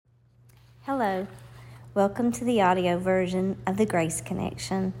Hello, welcome to the audio version of the Grace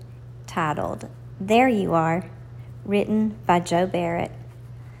Connection, titled, There You Are, written by Joe Barrett.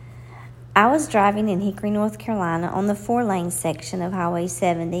 I was driving in Hickory, North Carolina on the 4-lane section of Highway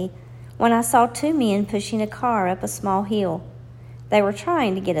 70 when I saw two men pushing a car up a small hill. They were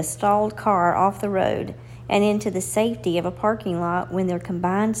trying to get a stalled car off the road and into the safety of a parking lot when their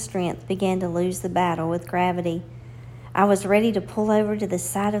combined strength began to lose the battle with gravity. I was ready to pull over to the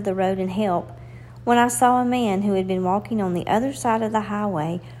side of the road and help when I saw a man who had been walking on the other side of the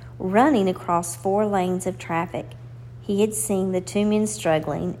highway running across 4 lanes of traffic. He had seen the two men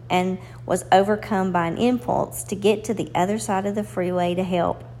struggling and was overcome by an impulse to get to the other side of the freeway to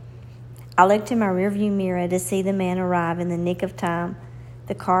help. I looked in my rearview mirror to see the man arrive in the nick of time.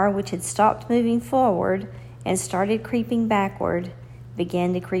 The car, which had stopped moving forward and started creeping backward,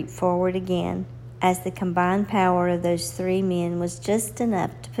 began to creep forward again, as the combined power of those 3 men was just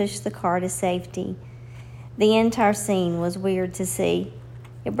enough to push the car to safety. The entire scene was weird to see.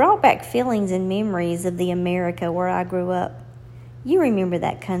 It brought back feelings and memories of the America where I grew up. You remember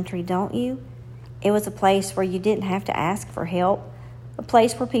that country, don't you? It was a place where you didn't have to ask for help, a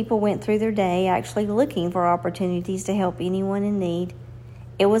place where people went through their day actually looking for opportunities to help anyone in need.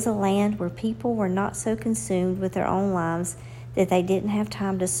 It was a land where people were not so consumed with their own lives that they didn't have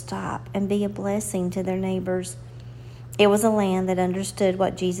time to stop and be a blessing to their neighbors. It was a land that understood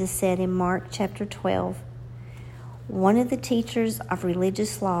what Jesus said in Mark chapter 12. One of the teachers of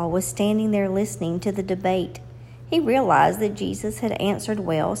religious law was standing there listening to the debate. He realized that Jesus had answered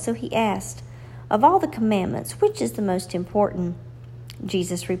well, so he asked, "Of all the commandments, which is the most important?"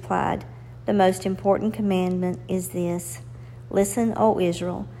 Jesus replied, "The most important commandment is this. Listen, O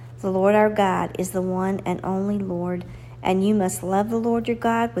Israel, the Lord our God is the one and only Lord, and you must love the Lord your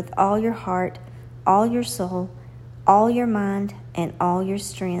God with all your heart, all your soul, all your mind, and all your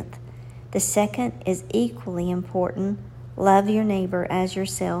strength. The second is equally important. Love your neighbor as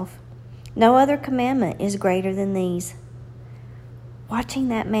yourself. No other commandment is greater than these." Watching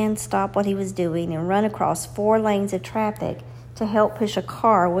that man stop what he was doing and run across 4 lanes of traffic to help push a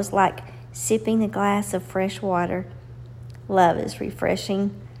car was like sipping a glass of fresh water. Love is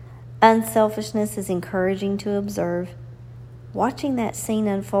refreshing. Unselfishness is encouraging to observe. Watching that scene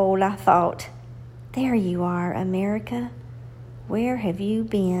unfold, I thought, there you are, America. Where have you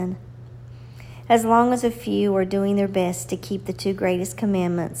been? As long as a few are doing their best to keep the 2 greatest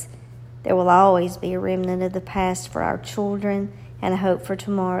commandments, there will always be a remnant of the past for our children and a hope for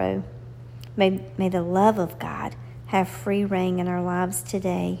tomorrow. May the love of God have free reign in our lives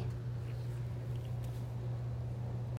today.